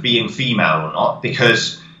effect of being female or not,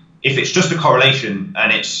 because if it's just a correlation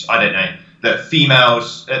and it's, I don't know, that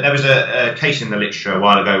females, there was a case in the literature a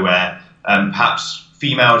while ago where perhaps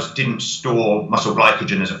females didn't store muscle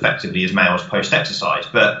glycogen as effectively as males post-exercise,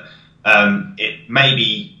 but it may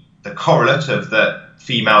be the correlate of that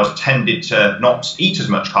females tended to not eat as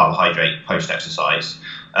much carbohydrate post-exercise.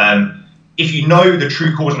 If you know the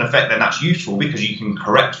true cause and effect, then that's useful because you can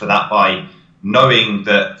correct for that by knowing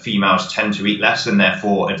that females tend to eat less and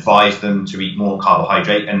therefore advise them to eat more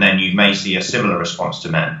carbohydrate, and then you may see a similar response to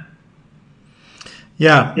men.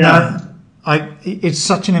 Yeah. It's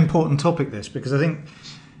such an important topic, this, because I think,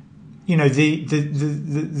 you know,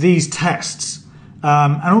 these tests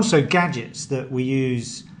and also gadgets that we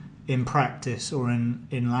use in practice or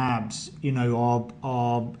in labs, you know,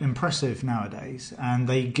 are impressive nowadays, and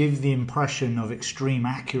they give the impression of extreme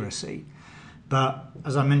accuracy. But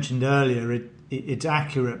as I mentioned earlier, it's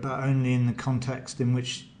accurate, but only in the context in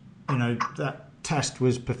which, you know, that test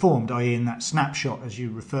was performed, i.e. in that snapshot as you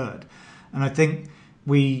referred. And I think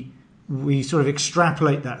we sort of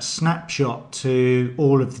extrapolate that snapshot to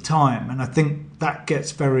all of the time, and I think that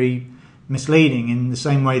gets very misleading, in the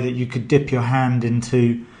same way that you could dip your hand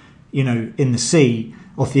into, you know, in the sea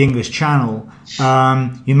off the English Channel.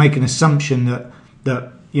 You make an assumption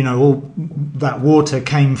that you know, all that water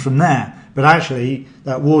came from there, but actually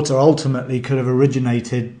that water ultimately could have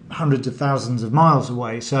originated hundreds of thousands of miles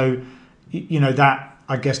away. So, you know, that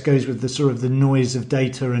I guess goes with the sort of the noise of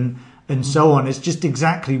data and so on. It's just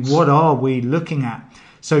exactly what are we looking at.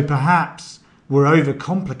 So perhaps we're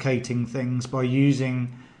overcomplicating things by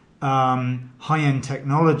using high-end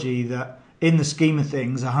technology that, in the scheme of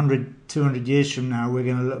things, 100, 200 years from now, we're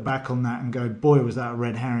going to look back on that and go, boy, was that a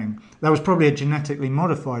red herring. That was probably a genetically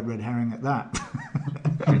modified red herring at that.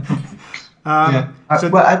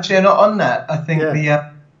 Well, actually, not on that. I think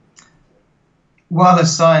while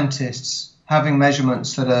as scientists, having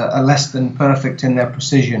measurements that are less than perfect in their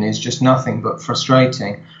precision is just nothing but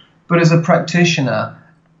frustrating. But as a practitioner,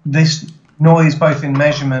 this noise, both in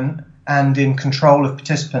measurement and in control of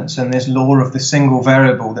participants, and this law of the single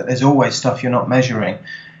variable, that there's always stuff you're not measuring,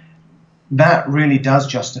 that really does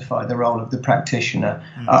justify the role of the practitioner.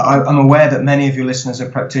 I'm aware that many of your listeners are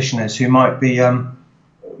practitioners who might be a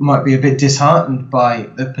bit disheartened by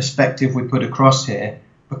the perspective we put across here,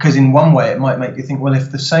 because in one way it might make you think, well,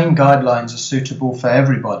 if the same guidelines are suitable for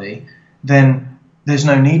everybody, then there's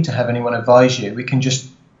no need to have anyone advise you. We can just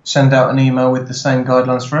send out an email with the same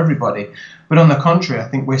guidelines for everybody. But on the contrary, I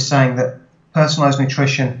think we're saying that personalized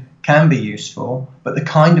nutrition can be useful, but the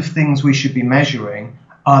kind of things we should be measuring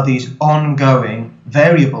are these ongoing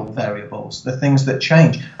variables, the things that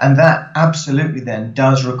change. And that absolutely then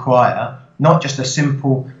does require not just a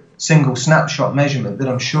simple single snapshot measurement that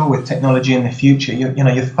I'm sure with technology in the future,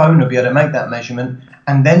 your phone will be able to make that measurement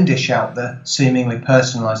and then dish out the seemingly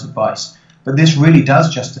personalized advice. But this really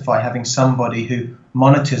does justify having somebody who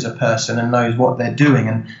monitors a person and knows what they're doing.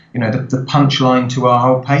 And, you know, the punchline to our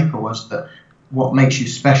whole paper was that what makes you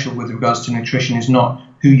special with regards to nutrition is not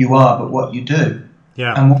who you are, but what you do.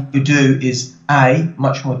 Yeah. And what you do is, A,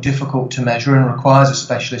 much more difficult to measure and requires a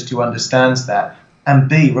specialist who understands that, and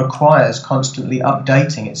B, requires constantly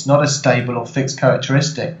updating. It's not a stable or fixed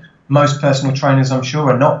characteristic. Most personal trainers, I'm sure,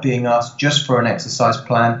 are not being asked just for an exercise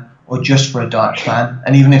plan or just for a diet plan,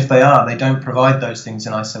 and even if they are, they don't provide those things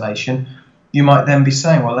in isolation. You might then be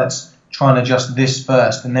saying, well, let's try and adjust this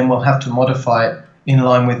first, and then we'll have to modify it in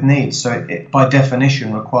line with needs. So it by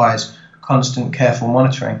definition requires constant careful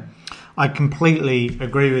monitoring. I completely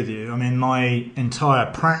agree with you. I mean, my entire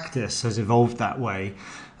practice has evolved that way.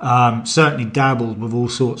 Certainly dabbled with all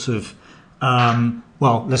sorts of,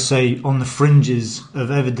 let's say on the fringes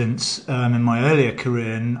of evidence in my earlier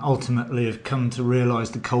career, and ultimately have come to realise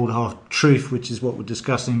the cold hard truth, which is what we're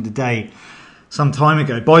discussing today, some time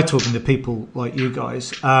ago by talking to people like you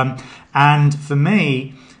guys. And for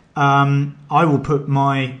me, I will put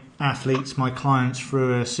my athletes, my clients,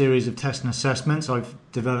 through a series of tests and assessments. I've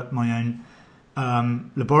developed my own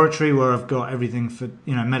laboratory where I've got everything for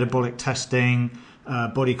metabolic testing,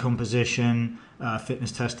 body composition,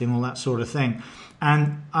 fitness testing, all that sort of thing.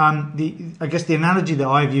 And I guess the analogy that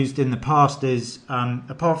I've used in the past is,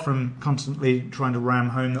 apart from constantly trying to ram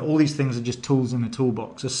home that all these things are just tools in a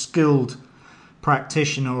toolbox, a skilled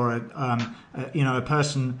practitioner or a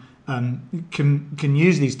person can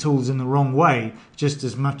use these tools in the wrong way just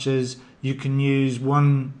as much as you can use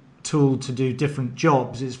one tool to do different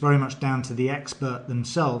jobs. It's very much down to the expert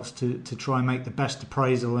themselves to try and make the best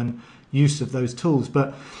appraisal and use of those tools.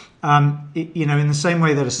 But in the same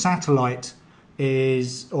way that a satellite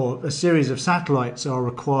or a series of satellites are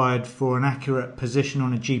required for an accurate position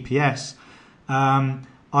on a GPS, I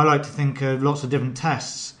like to think of lots of different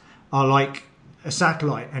tests are like a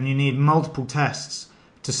satellite, and you need multiple tests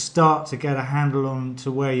to start to get a handle on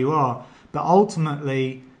to where you are. But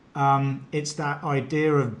ultimately, it's that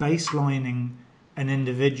idea of baselining an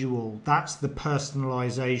individual. That's the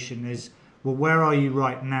personalization, is, well, where are you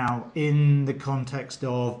right now in the context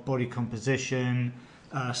of body composition,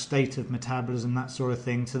 state of metabolism, that sort of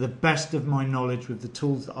thing. To the best of my knowledge with the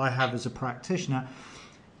tools that I have as a practitioner,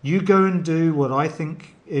 you go and do what I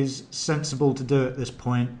think is sensible to do at this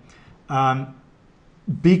point.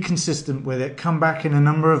 Be consistent with it, come back in a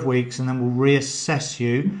number of weeks, and then we'll reassess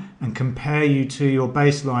you and compare you to your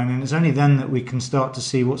baseline. And it's only then that we can start to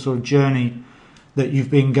see what sort of journey that you've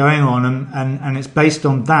been going on, and it's based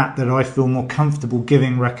on that I feel more comfortable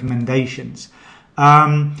giving recommendations.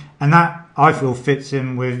 And that, I feel, fits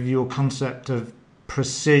in with your concept of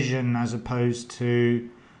precision as opposed to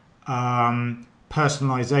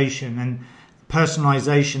personalization. And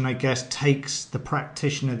personalization, I guess, takes the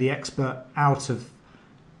practitioner, the expert, out of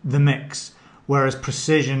the mix, whereas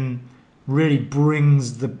precision really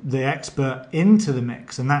brings the expert into the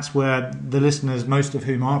mix. And that's where the listeners, most of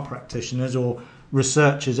whom are practitioners or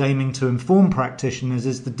researchers aiming to inform practitioners,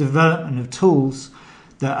 is the development of tools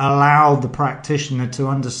that allow the practitioner to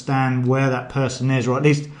understand where that person is, or at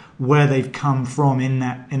least where they've come from in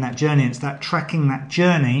that journey. It's that tracking that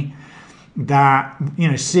journey, that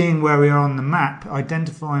seeing where we are on the map,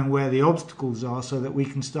 identifying where the obstacles are, so that we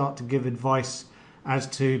can start to give advice as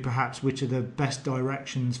to perhaps which are the best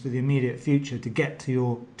directions for the immediate future to get to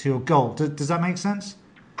your goal. Does that make sense?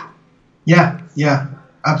 Yeah,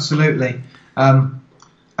 absolutely. And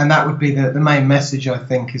that would be the main message, I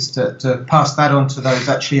think, is to pass that on to those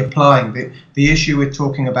actually applying. The issue with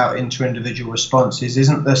talking about inter-individual responses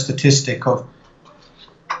isn't the statistic of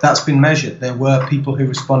that's been measured. There were people who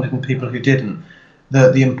responded and people who didn't.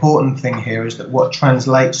 The important thing here is that what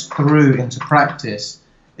translates through into practice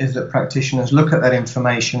is that practitioners look at that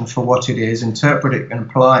information for what it is, interpret it and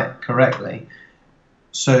apply it correctly.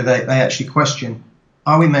 So they actually question,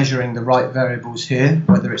 are we measuring the right variables here,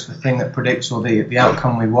 whether it's the thing that predicts or the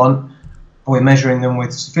outcome we want? Are we measuring them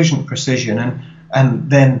with sufficient precision? And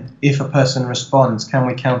then if a person responds, can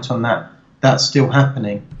we count on that? That's still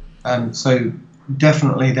happening. So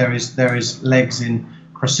definitely there is legs in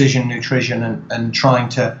precision nutrition and trying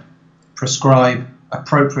to prescribe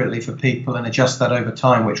appropriately for people and adjust that over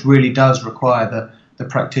time, which really does require the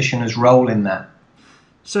practitioner's role in that.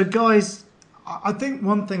 So guys, I think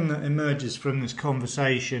one thing that emerges from this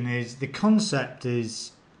conversation is the concept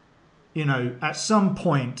is, at some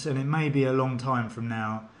point, and it may be a long time from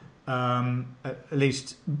now, at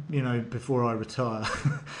least, before I retire,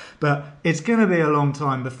 but it's going to be a long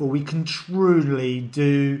time before we can truly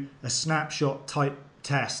do a snapshot type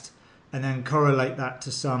test and then correlate that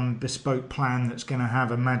to some bespoke plan that's going to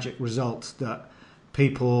have a magic result that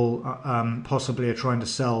people possibly are trying to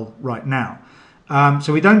sell right now.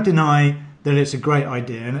 So we don't deny that it's a great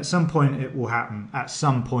idea, and at some point it will happen. At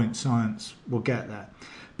some point science will get there.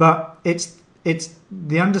 But it's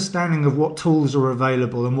the understanding of what tools are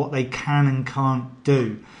available and what they can and can't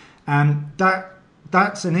do. And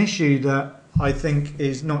that's an issue that I think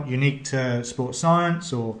is not unique to sports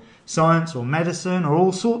science or medicine or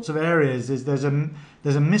all sorts of areas. There's a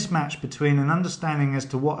mismatch between an understanding as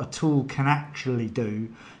to what a tool can actually do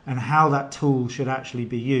and how that tool should actually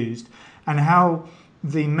be used, and how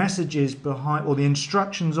the messages behind or the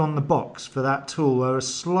instructions on the box for that tool are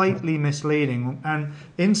slightly misleading. And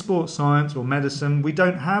in sports science or medicine, we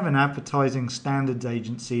don't have an advertising standards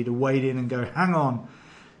agency to wade in and go, hang on,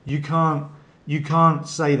 you can't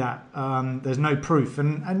say that. There's no proof.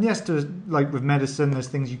 And yes, like with medicine, there's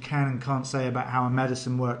things you can and can't say about how a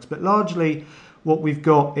medicine works. But largely, what we've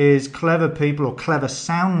got is clever people or clever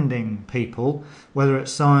sounding people, whether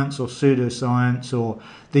it's science or pseudoscience or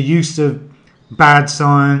the use of bad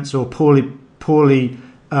science or poorly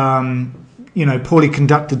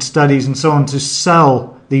conducted studies and so on, to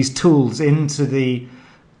sell these tools into the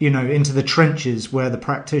trenches where the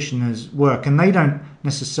practitioners work, and they don't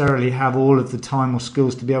necessarily have all of the time or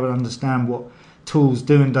skills to be able to understand what tools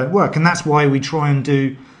do and don't work. And that's why we try and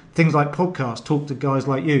do things like podcasts, talk to guys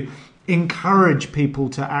like you, encourage people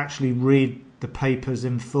to actually read the papers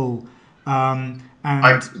in full. And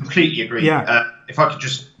I completely agree. Yeah. If I could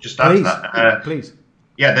just add to that. Please.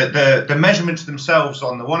 Yeah, the measurements themselves,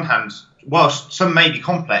 on the one hand, whilst some may be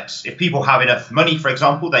complex, if people have enough money, for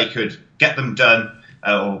example, they could get them done,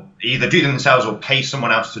 or either do them themselves or pay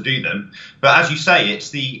someone else to do them. But as you say, it's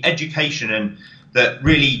the education and that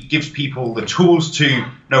really gives people the tools to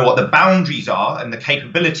know what the boundaries are and the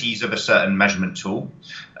capabilities of a certain measurement tool.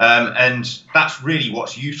 And that's really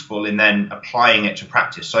what's useful in then applying it to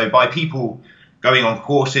practice. So by people going on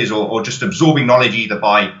courses or just absorbing knowledge either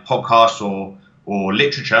by podcasts or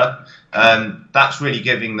literature, that's really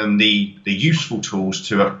giving them the useful tools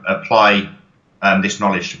to apply this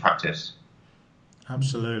knowledge to practice.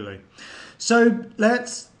 Absolutely. So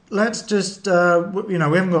let's just we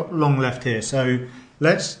haven't got long left here, so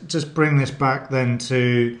let's just bring this back then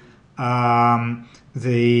to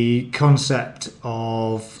the concept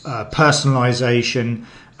of personalization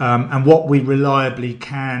and what we reliably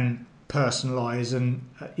can personalize. And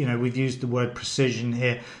we've used the word precision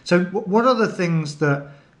here. So what are the things that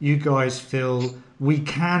you guys feel we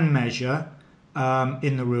can measure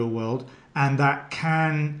in the real world and that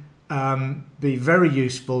can be very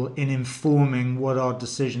useful in informing what our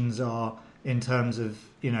decisions are in terms of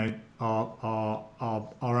our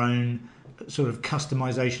own sort of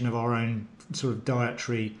customization of our own sort of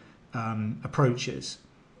dietary approaches?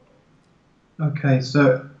 Okay,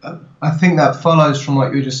 so I think that follows from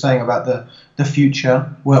what you were just saying about the future,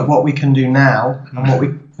 what we can do now and what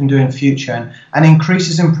we can do in future, and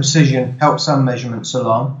increases in precision help some measurements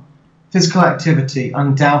along. Physical activity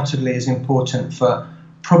undoubtedly is important for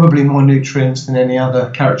probably more nutrients than any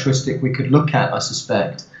other characteristic we could look at, I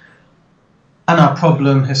suspect. And our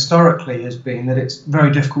problem historically has been that it's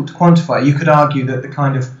very difficult to quantify. You could argue that the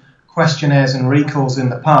kind of questionnaires and recalls in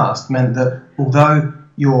the past meant that although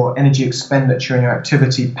your energy expenditure and your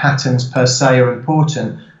activity patterns per se are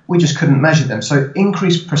important, we just couldn't measure them. So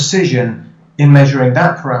increased precision in measuring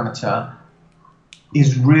that parameter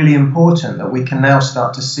is really important, that we can now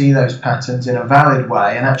start to see those patterns in a valid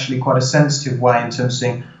way and actually quite a sensitive way in terms of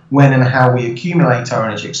seeing when and how we accumulate our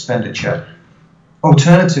energy expenditure.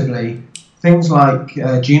 Alternatively, things like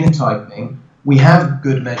genotyping, we have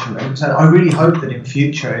good measurements, and I really hope that in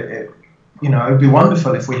future it would be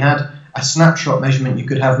wonderful if we had a snapshot measurement you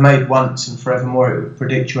could have made once and forevermore. It would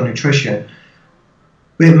predict your nutrition.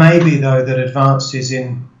 But it may be, though, that advances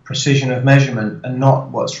in precision of measurement and not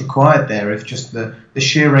what's required there, if just the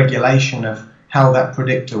sheer regulation of how that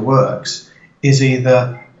predictor works is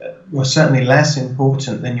either certainly less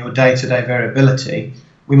important than your day-to-day variability.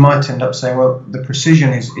 We might end up saying, well, the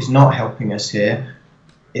precision is not helping us here.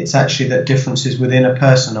 It's actually that differences within a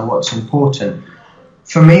person are what's important.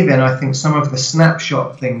 For me, then, I think some of the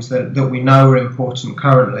snapshot things that we know are important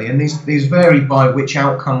currently, and these vary by which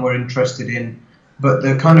outcome we're interested in, but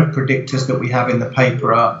the kind of predictors that we have in the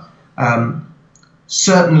paper are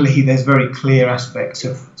certainly there's very clear aspects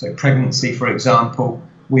of pregnancy, for example.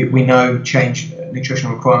 We know change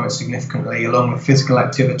nutritional requirements significantly along with physical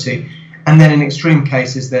activity. And then in extreme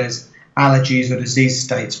cases, there's allergies or disease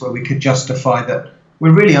states where we could justify that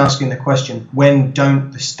we're really asking the question, when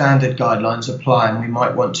don't the standard guidelines apply and we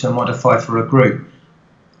might want to modify for a group?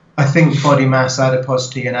 I think body mass,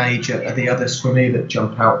 adiposity and age are the others for me that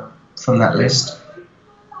jump out from that list.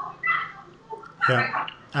 Yeah,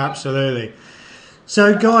 absolutely.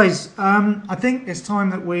 So guys, I think it's time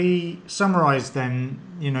that we summarise then,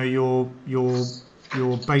 your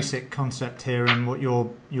basic concept here and what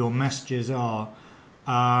your messages are.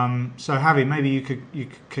 So Javi, maybe you could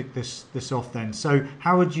kick this off then. So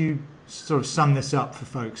how would you sort of sum this up for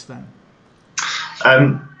folks then?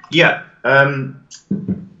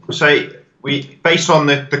 So we, based on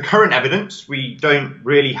the current evidence, we don't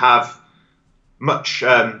really have much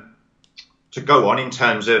to go on in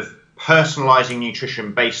terms of personalising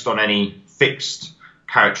nutrition based on any fixed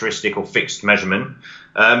characteristic or fixed measurement.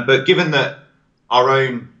 But given that our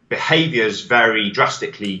own behaviours vary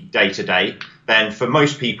drastically day to day, then for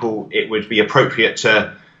most people it would be appropriate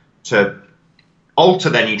to alter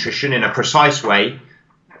their nutrition in a precise way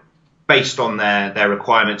based on their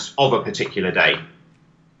requirements of a particular day.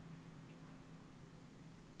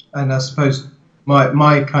 And I suppose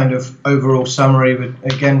My kind of overall summary would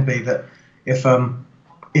again be that if an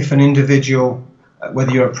individual,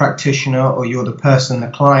 whether you're a practitioner or you're the person, the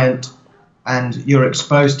client, and you're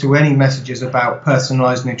exposed to any messages about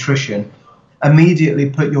personalized nutrition, immediately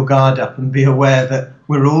put your guard up and be aware that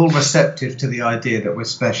we're all receptive to the idea that we're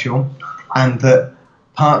special, and that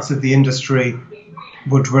parts of the industry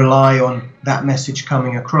would rely on that message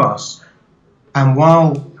coming across. And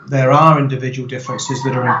while there are individual differences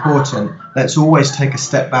that are important, let's always take a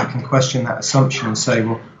step back and question that assumption and say,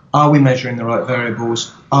 well, are we measuring the right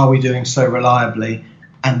variables? Are we doing so reliably?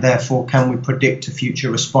 And therefore, can we predict a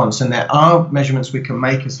future response? And there are measurements we can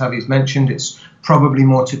make, as Javi's mentioned. It's probably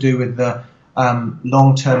more to do with the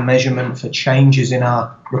long-term measurement for changes in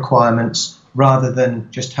our requirements, rather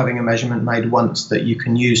than just having a measurement made once that you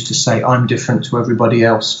can use to say, I'm different to everybody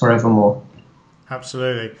else forevermore.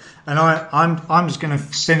 Absolutely. And I'm just going to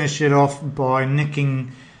finish it off by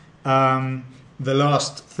nicking the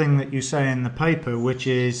last thing that you say in the paper, which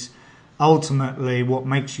is ultimately what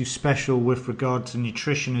makes you special with regard to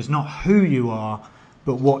nutrition is not who you are,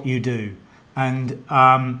 but what you do. And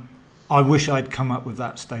I wish I'd come up with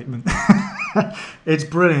that statement. It's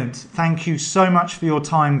brilliant. Thank you so much for your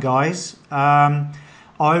time, guys. I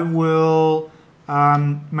will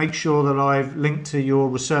make sure that I've linked to your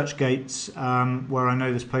ResearchGates, where I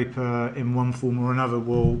know this paper in one form or another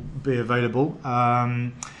will be available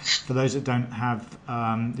for those that don't have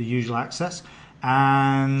the usual access.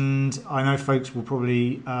 And I know folks will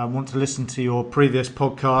probably want to listen to your previous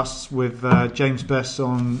podcasts with James Bess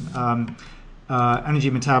on energy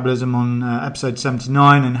metabolism on episode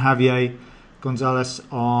 79 and Javier Gonzalez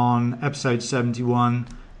on episode 71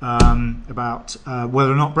 about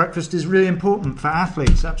whether or not breakfast is really important for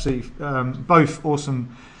athletes. Absolutely, both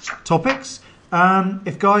awesome topics.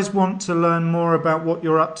 If guys want to learn more about what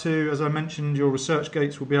you're up to, as I mentioned, your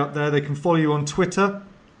ResearchGates will be up there. They can follow you on Twitter.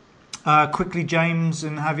 Quickly, James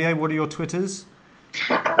and Javier, what are your Twitters?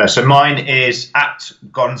 So mine is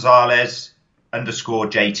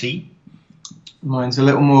 @Gonzalez_JT. Mine's a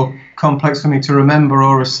little more complex for me to remember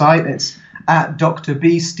or recite. It's @Dr.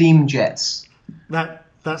 B Steamjets. That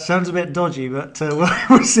sounds a bit dodgy, but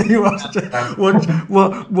we'll see what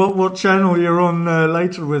channel you're on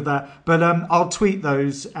later with that. But I'll tweet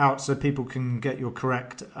those out so people can get your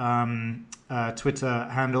correct Twitter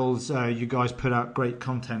handles. You guys put out great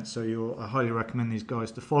content, so I highly recommend these guys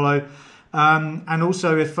to follow. And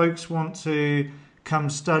also, if folks want to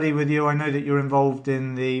come study with you, I know that you're involved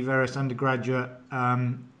in the various undergraduate,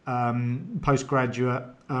 postgraduate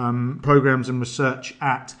programs and research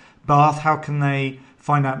at Bath. How can they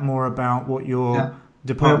find out more about what your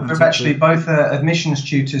department is? We're actually both admissions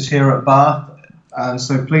tutors here at Bath,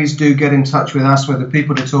 so please do get in touch with us. We're the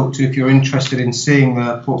people to talk to if you're interested in seeing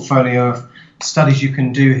the portfolio of studies you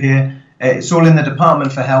can do here. It's all in the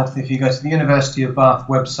Department for Health. If you go to the University of Bath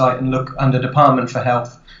website and look under Department for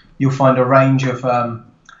Health, you'll find a range of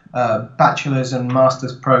bachelor's and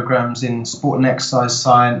master's programs in sport and exercise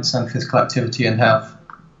science and physical activity and health.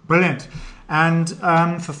 Brilliant. And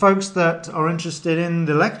for folks that are interested in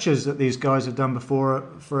the lectures that these guys have done before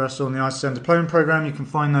for us on the ISSN Diploma program, you can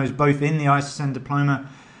find those both in the ISSN Diploma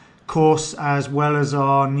course as well as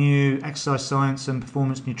our new exercise science and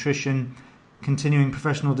performance nutrition continuing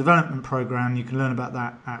professional development program. You can learn about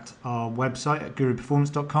that at our website at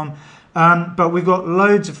guruperformance.com. But we've got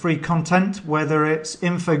loads of free content, whether it's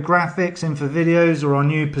infographics, info videos, or our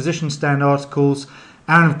new position stand articles,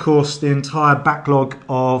 and of course the entire backlog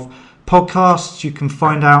of podcasts. You can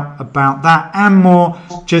find out about that and more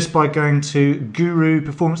just by going to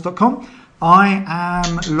guruperformance.com. I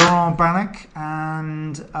am Laurent Bannock,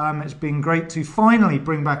 and it's been great to finally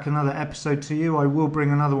bring back another episode to you. I will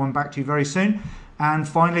bring another one back to you very soon. And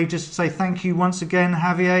finally, just to say thank you once again,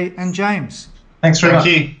 Javier and James. Thanks very much.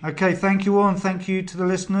 Thank you. Okay, thank you all, and thank you to the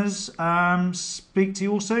listeners. Speak to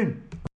you all soon.